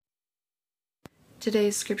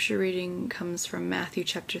Today's scripture reading comes from Matthew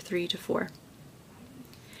chapter 3-4.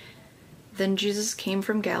 Then Jesus came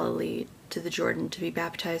from Galilee to the Jordan to be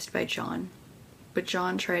baptized by John. But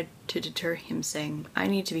John tried to deter him, saying, "I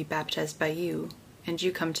need to be baptized by you, and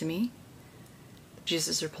you come to me?"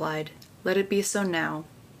 Jesus replied, "Let it be so now.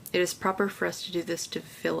 It is proper for us to do this to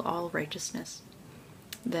fulfill all righteousness."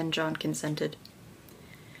 Then John consented.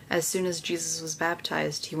 As soon as Jesus was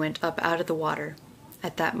baptized, he went up out of the water.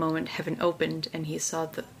 At that moment heaven opened, and he saw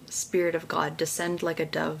the Spirit of God descend like a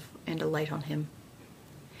dove and alight on him.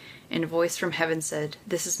 And a voice from heaven said,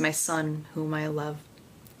 "This is my Son, whom I love.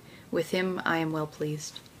 With him I am well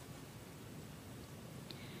pleased."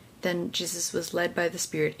 Then Jesus was led by the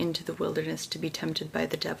Spirit into the wilderness to be tempted by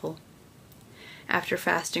the devil. After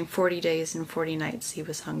fasting 40 days and 40 nights, he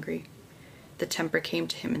was hungry. The tempter came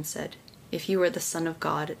to him and said, "If you are the Son of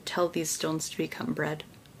God, tell these stones to become bread."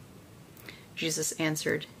 Jesus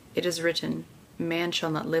answered, "It is written, man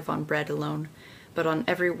shall not live on bread alone, but on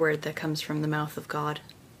every word that comes from the mouth of God."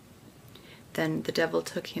 Then the devil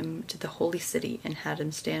took him to the holy city and had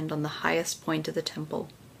him stand on the highest point of the temple.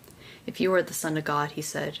 "If you are the Son of God," he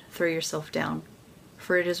said, "throw yourself down.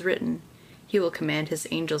 For it is written, he will command his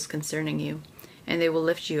angels concerning you, and they will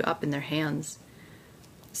lift you up in their hands,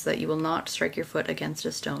 so that you will not strike your foot against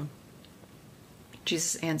a stone."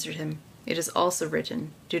 Jesus answered him, "It is also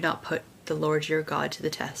written, do not put the Lord your God to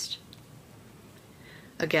the test."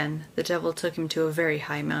 Again, the devil took him to a very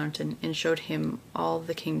high mountain and showed him all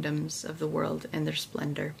the kingdoms of the world and their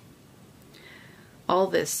splendor. "All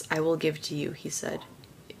this I will give to you," he said,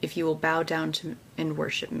 "if you will bow down to and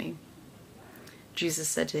worship me." Jesus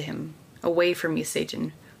said to him, "Away from me,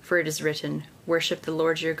 Satan, for it is written, worship the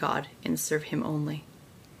Lord your God and serve him only."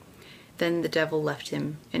 Then the devil left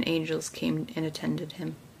him, and angels came and attended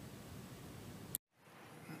him.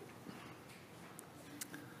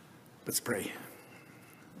 Let's pray.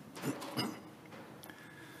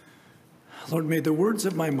 Lord, may the words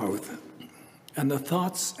of my mouth and the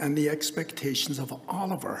thoughts and the expectations of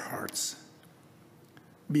all of our hearts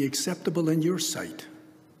be acceptable in your sight,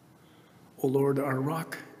 O Lord, our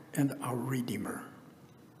rock and our Redeemer.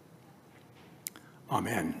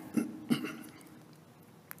 Amen.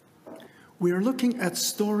 We are looking at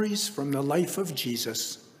stories from the life of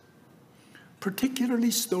Jesus,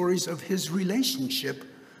 particularly stories of his relationship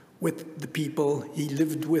with the people he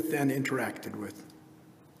lived with and interacted with.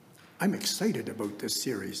 I'm excited about this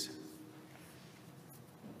series.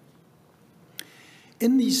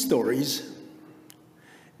 In these stories,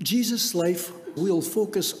 Jesus' life will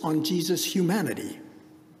focus on Jesus' humanity.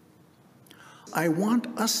 I want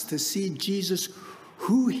us to see Jesus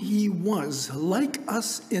who he was, like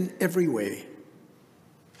us in every way.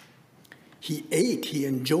 He ate, he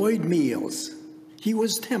enjoyed meals, he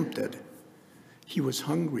was tempted, he was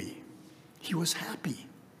hungry, he was happy,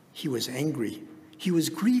 he was angry, he was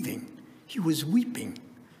grieving, he was weeping,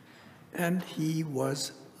 and he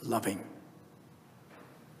was loving.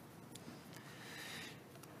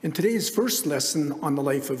 In today's first lesson on the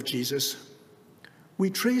life of Jesus, we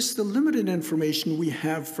trace the limited information we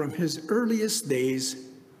have from his earliest days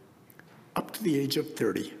up to the age of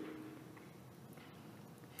 30.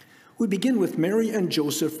 We begin with Mary and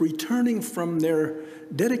Joseph returning from their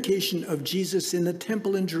dedication of Jesus in the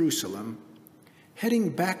temple in Jerusalem, heading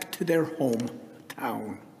back to their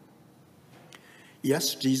hometown.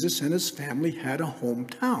 Yes, Jesus and his family had a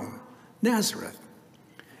hometown, Nazareth.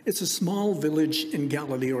 It's a small village in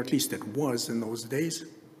Galilee, or at least it was in those days.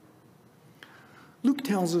 Luke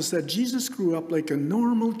tells us that Jesus grew up like a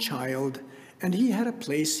normal child, and he had a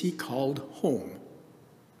place he called home.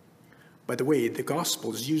 By the way, the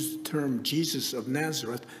Gospels use the term Jesus of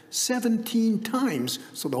Nazareth 17 times,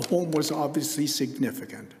 so the home was obviously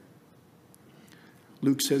significant.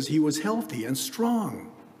 Luke says he was healthy and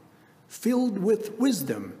strong, filled with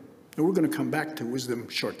wisdom. And we're going to come back to wisdom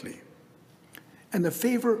shortly. And the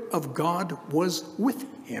favor of God was with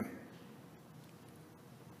him.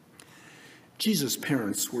 Jesus'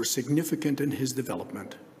 parents were significant in his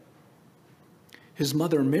development. His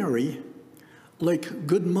mother, Mary, like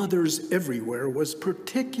good mothers everywhere, was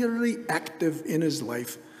particularly active in his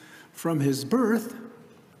life from his birth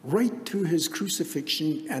right to his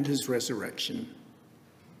crucifixion and his resurrection.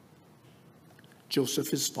 Joseph,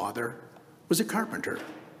 his father, was a carpenter,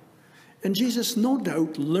 and Jesus no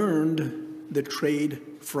doubt learned the trade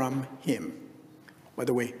from him. By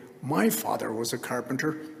the way, my father was a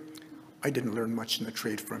carpenter. I didn't learn much in the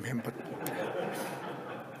trade from him, but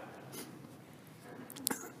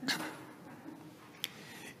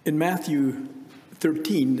in Matthew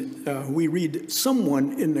 13, we read,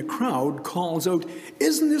 someone in the crowd calls out,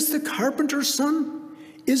 "Isn't this the carpenter's son?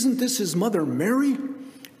 Isn't this his mother Mary?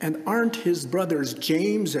 And aren't his brothers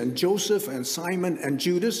James and Joseph and Simon and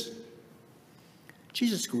Judas?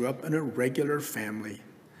 Jesus grew up in a regular family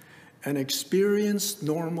and experienced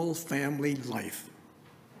normal family life.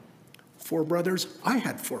 4 brothers. I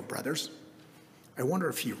had 4 brothers. I wonder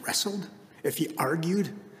if he wrestled, if he argued,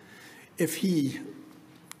 if he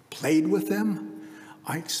played with them.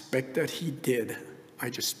 I expect that he did. I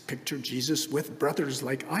just picture Jesus with brothers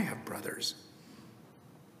like I have brothers.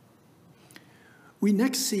 We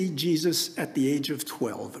next see Jesus at the age of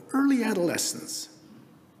 12, early adolescence.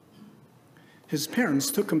 His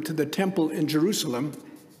parents took him to the temple in Jerusalem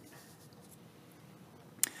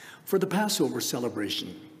for the Passover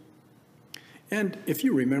celebration. And if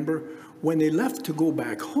you remember, when they left to go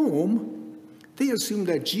back home, they assumed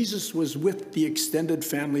that Jesus was with the extended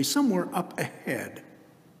family somewhere up ahead.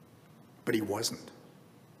 But he wasn't.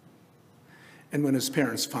 And when his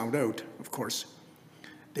parents found out, of course,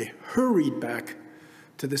 they hurried back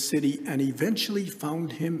to the city and eventually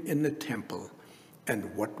found him in the temple.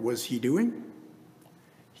 And what was he doing?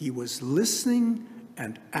 He was listening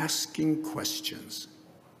and asking questions.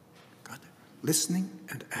 God, listening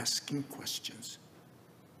and asking questions.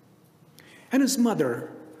 And his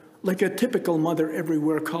mother, like a typical mother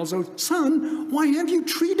everywhere, calls out, "Son, why have you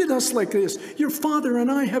treated us like this? Your father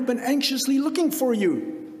and I have been anxiously looking for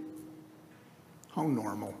you." How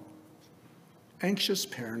normal. Anxious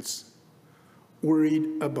parents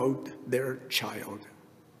worried about their child.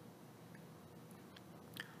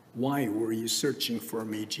 "Why were you searching for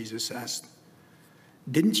me?" Jesus asked.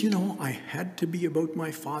 "Didn't you know I had to be about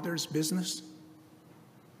my Father's business?"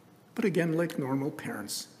 But again, like normal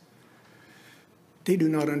parents, they do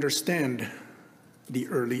not understand the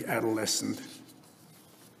early adolescent.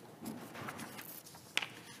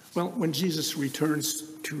 Well, when Jesus returns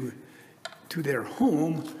to their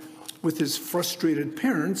home with his frustrated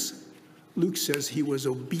parents, Luke says he was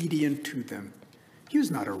obedient to them. He was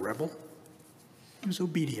not a rebel. He was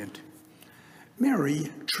obedient.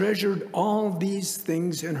 Mary treasured all these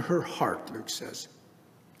things in her heart, Luke says.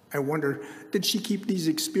 I wonder, did she keep these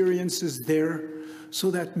experiences there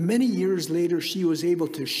so that many years later she was able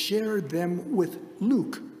to share them with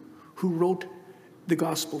Luke, who wrote the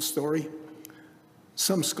gospel story?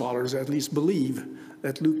 Some scholars at least believe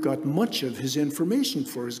that Luke got much of his information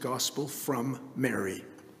for his gospel from Mary.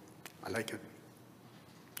 I like it.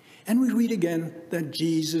 And we read again that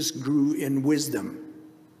Jesus grew in wisdom.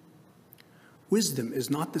 Wisdom is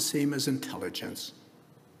not the same as intelligence.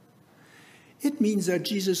 It means that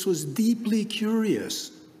Jesus was deeply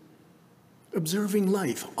curious, observing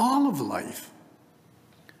life, all of life,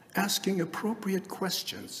 asking appropriate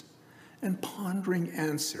questions, and pondering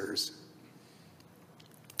answers.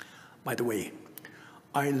 By the way,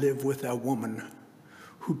 I live with a woman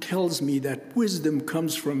who tells me that wisdom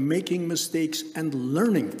comes from making mistakes and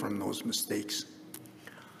learning from those mistakes.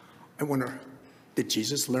 I wonder, did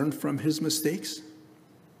Jesus learn from his mistakes?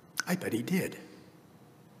 I bet he did.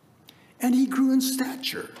 And he grew in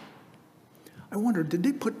stature. I wonder, did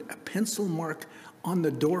they put a pencil mark on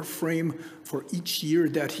the door frame for each year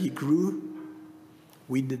that he grew?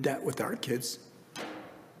 We did that with our kids.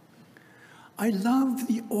 I love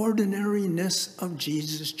the ordinariness of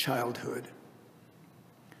Jesus' childhood.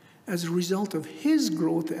 As a result of his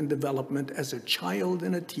growth and development as a child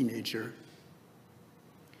and a teenager,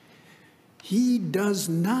 he does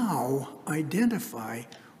now identify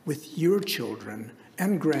with your children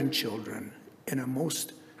and grandchildren in a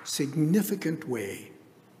most significant way.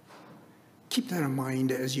 Keep that in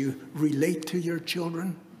mind as you relate to your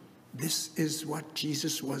children. This is what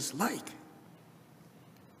Jesus was like.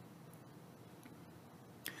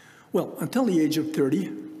 Well, until the age of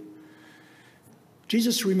 30,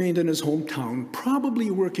 Jesus remained in his hometown, probably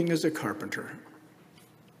working as a carpenter.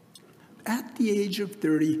 At the age of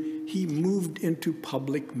 30, he moved into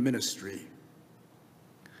public ministry.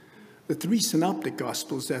 The 3 synoptic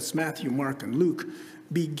gospels, that's Matthew, Mark, and Luke,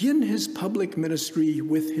 begin his public ministry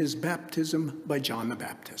with his baptism by John the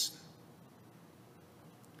Baptist.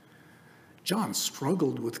 John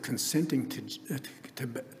struggled with consenting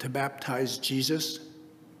to baptize Jesus.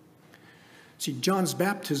 See, John's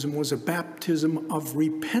baptism was a baptism of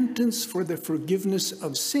repentance for the forgiveness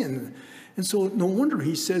of sin. And so no wonder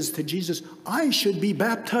he says to Jesus, "I should be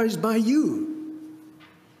baptized by you."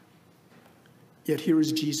 Yet here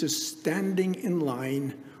is Jesus standing in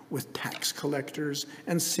line with tax collectors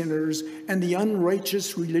and sinners and the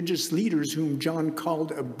unrighteous religious leaders whom John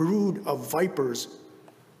called a brood of vipers,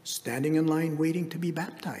 standing in line waiting to be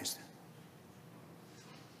baptized.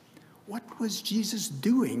 What was Jesus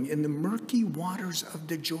doing in the murky waters of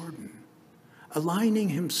the Jordan? aligning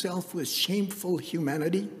himself with shameful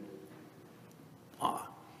humanity?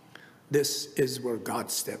 This is where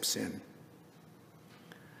God steps in.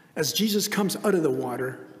 As Jesus comes out of the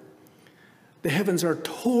water, the heavens are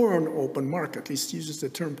torn open. Mark at least uses the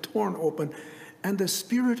term torn open. And the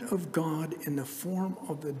Spirit of God in the form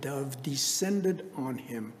of the dove descended on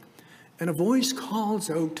him. And a voice calls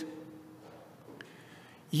out,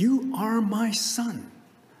 "You are my Son,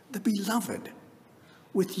 the beloved.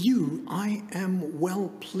 With you I am well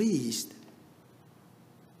pleased."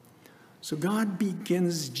 So God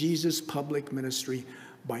begins Jesus' public ministry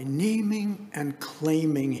by naming and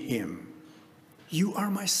claiming him. You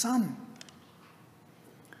are my Son.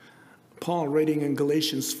 Paul, writing in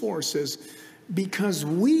Galatians 4, says, because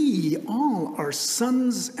we all are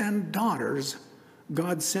sons and daughters,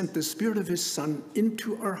 God sent the Spirit of his Son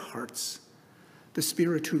into our hearts, the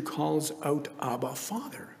Spirit who calls out, Abba,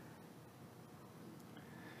 Father.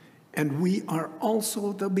 And we are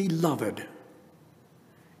also the beloved.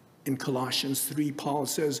 In Colossians 3, Paul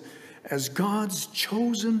says, as God's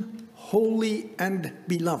chosen, holy, and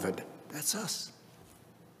beloved. That's us.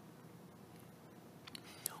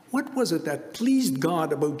 What was it that pleased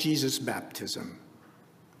God about Jesus' baptism?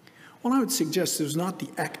 Well, I would suggest it was not the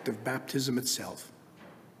act of baptism itself,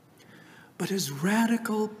 but his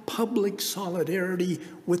radical public solidarity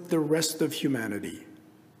with the rest of humanity.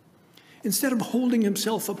 Instead of holding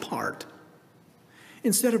himself apart,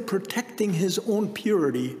 instead of protecting his own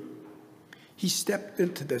purity, he stepped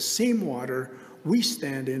into the same water we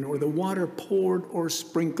stand in, or the water poured or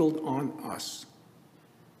sprinkled on us.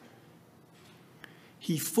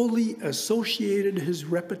 He fully associated his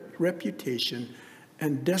reputation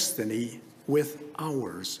and destiny with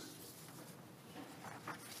ours.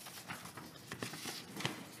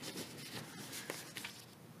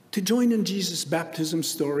 To join in Jesus' baptism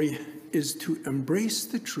story is to embrace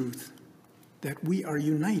the truth that we are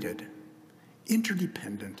united,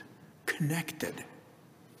 interdependent, connected.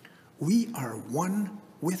 We are one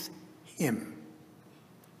with him.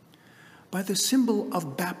 By the symbol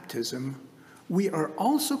of baptism, we are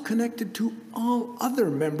also connected to all other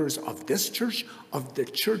members of this church, of the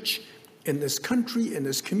church in this country, in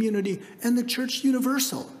this community, and the church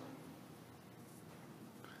universal.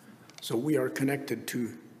 So we are connected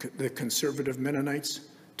to the conservative Mennonites,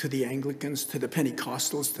 to the Anglicans, to the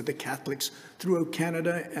Pentecostals, to the Catholics throughout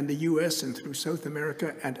Canada and the US and through South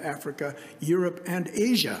America and Africa, Europe and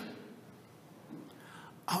Asia.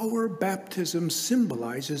 Our baptism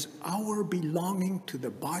symbolizes our belonging to the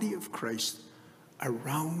body of Christ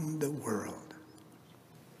around the world.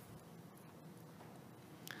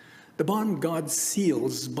 The bond God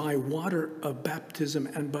seals by water of baptism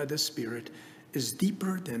and by the Spirit is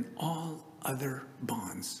deeper than all other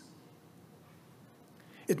bonds.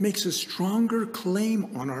 It makes a stronger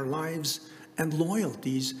claim on our lives and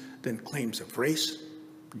loyalties than claims of race,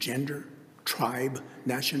 gender, tribe,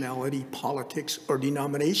 nationality, politics, or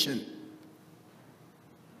denomination.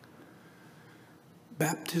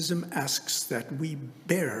 Baptism asks that we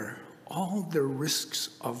bear all the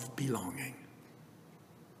risks of belonging.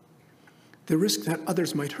 The risk that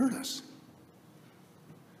others might hurt us,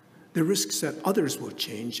 the risks that others will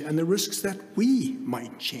change, and the risks that we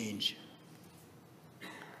might change.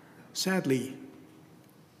 Sadly,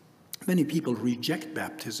 many people reject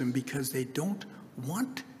baptism because they don't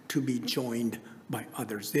want to be joined by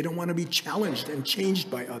others. They don't want to be challenged and changed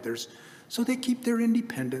by others, so they keep their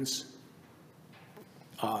independence.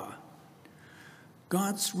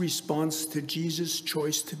 God's response to Jesus'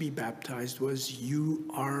 choice to be baptized was, "You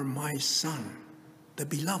are my Son, the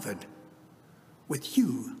beloved. With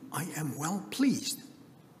you I am well pleased."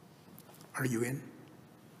 Are you in?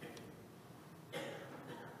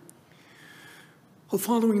 Well,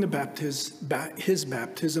 following his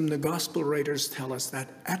baptism, the gospel writers tell us that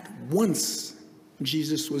at once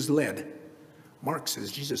Jesus was led. Mark says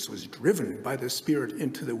Jesus was driven by the Spirit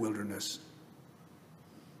into the wilderness.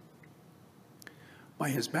 By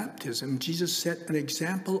his baptism, Jesus set an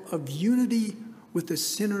example of unity with the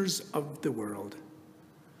sinners of the world.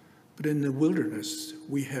 But in the wilderness,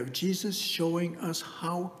 we have Jesus showing us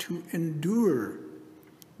how to endure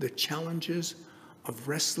the challenges of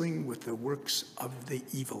wrestling with the works of the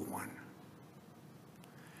evil one.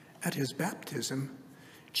 At his baptism,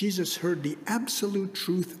 Jesus heard the absolute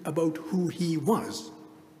truth about who he was.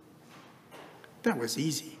 That was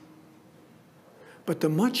easy. But the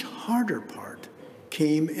much harder part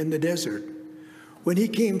came in the desert, when he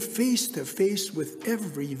came face to face with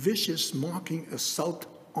every vicious, mocking assault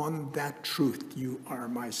on that truth. You are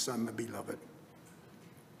my Son, the beloved.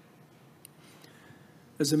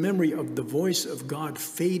 As the memory of the voice of God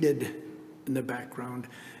faded in the background,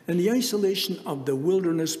 and the isolation of the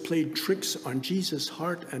wilderness played tricks on Jesus'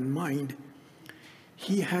 heart and mind,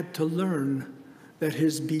 he had to learn that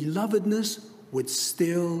his belovedness would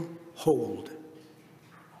still hold.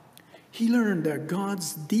 He learned that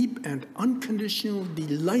God's deep and unconditional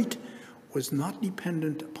delight was not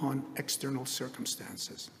dependent upon external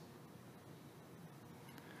circumstances.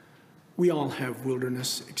 We all have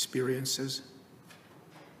wilderness experiences,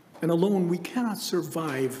 and alone we cannot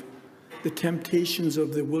survive the temptations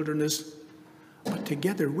of the wilderness, but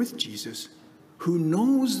together with Jesus, who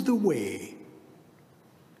knows the way,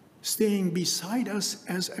 staying beside us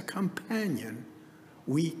as a companion,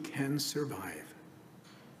 we can survive.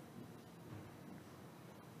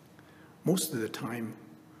 Most of the time,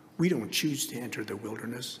 we don't choose to enter the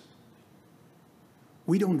wilderness.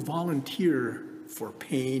 We don't volunteer for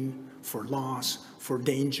pain, for loss, for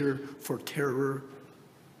danger, for terror,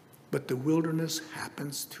 but the wilderness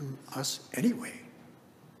happens to us anyway.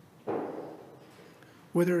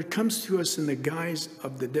 Whether it comes to us in the guise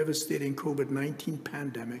of the devastating COVID-19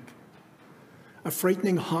 pandemic, a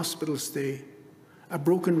frightening hospital stay, a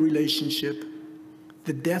broken relationship,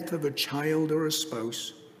 the death of a child or a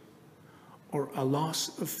spouse, or a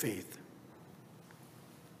loss of faith,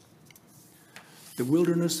 the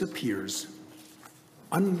wilderness appears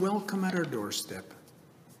unwelcome at our doorstep,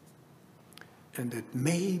 and it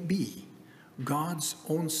may be God's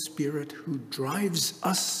own Spirit who drives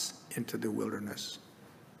us into the wilderness.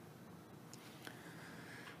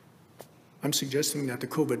 I'm suggesting that the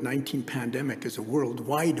COVID-19 pandemic is a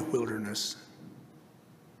worldwide wilderness.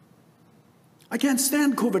 I can't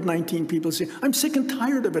stand COVID-19, people say. I'm sick and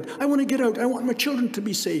tired of it. I want to get out. I want my children to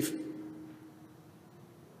be safe.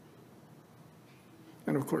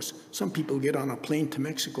 And of course, some people get on a plane to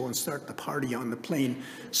Mexico and start the party on the plane,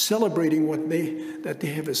 celebrating that they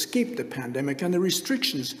have escaped the pandemic and the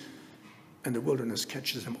restrictions, and the wilderness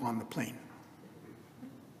catches them on the plane.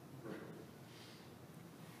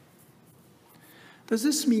 Does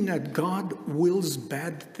this mean that God wills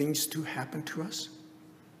bad things to happen to us?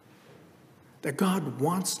 That God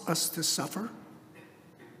wants us to suffer?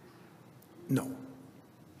 No.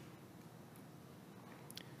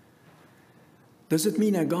 Does it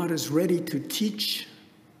mean that God is ready to teach,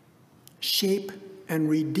 shape, and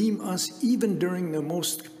redeem us even during the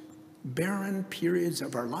most barren periods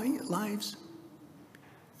of our lives?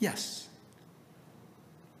 Yes.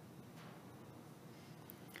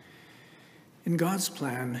 In God's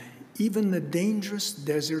plan, even the dangerous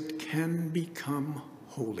desert can become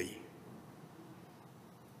holy.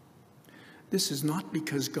 This is not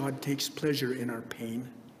because God takes pleasure in our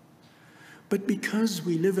pain, but because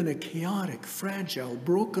we live in a chaotic, fragile,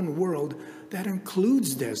 broken world that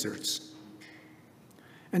includes deserts.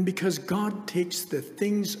 And because God takes the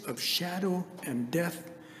things of shadow and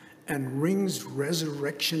death and wrings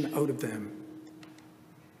resurrection out of them.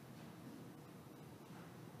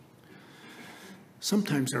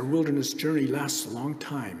 Sometimes our wilderness journey lasts a long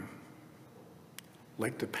time,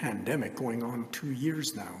 like the pandemic going on 2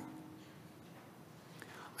 years now.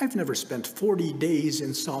 I've never spent 40 days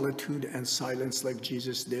in solitude and silence like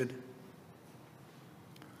Jesus did.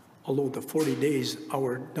 Although the 40 days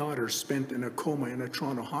our daughter spent in a coma in a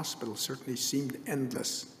Toronto hospital certainly seemed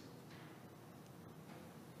endless.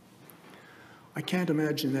 I can't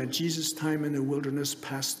imagine that Jesus' time in the wilderness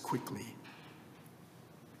passed quickly.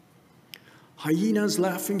 Hyenas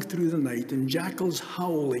laughing through the night and jackals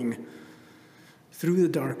howling through the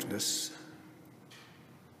darkness.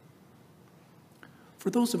 For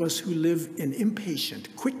those of us who live in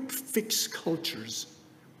impatient, quick-fix cultures,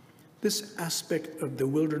 this aspect of the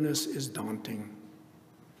wilderness is daunting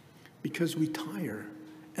because we tire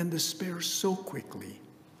and despair so quickly.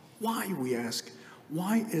 Why, we ask,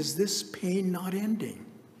 why is this pain not ending?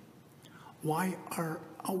 Why are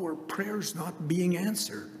our prayers not being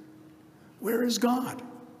answered? Where is God?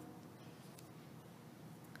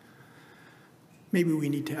 Maybe we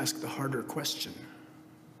need to ask the harder question.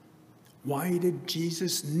 Why did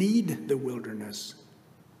Jesus need the wilderness?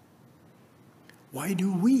 Why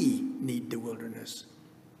do we need the wilderness?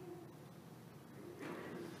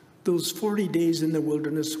 Those 40 days in the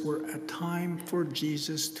wilderness were a time for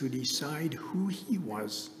Jesus to decide who he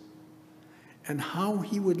was and how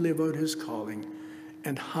he would live out his calling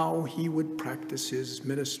and how he would practice his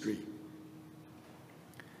ministry.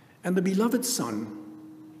 And the beloved Son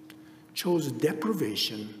chose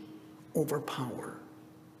deprivation over power,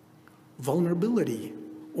 vulnerability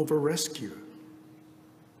over rescue.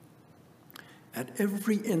 At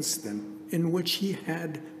every instant in which he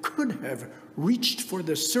could have reached for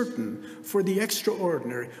the certain, for the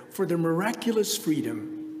extraordinary, for the miraculous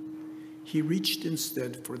freedom, he reached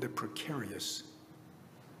instead for the precarious,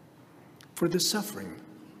 for the suffering,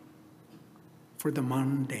 for the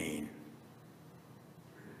mundane.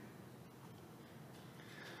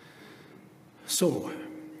 So,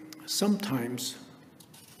 sometimes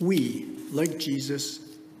we, like Jesus,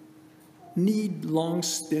 need long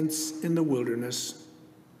stints in the wilderness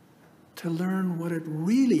to learn what it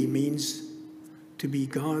really means to be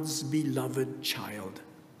God's beloved child.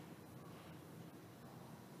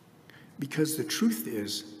 Because the truth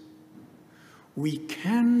is, we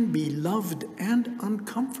can be loved and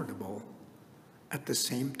uncomfortable at the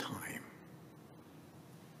same time.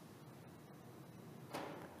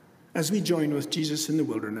 As we join with Jesus in the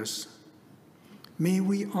wilderness, may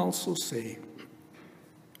we also say,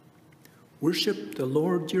 worship the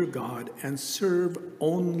Lord your God and serve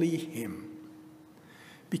only him,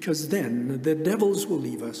 because then the devils will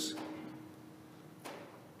leave us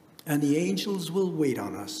and the angels will wait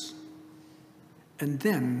on us, and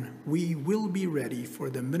then we will be ready for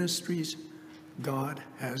the ministries God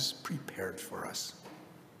has prepared for us.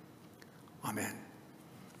 Amen.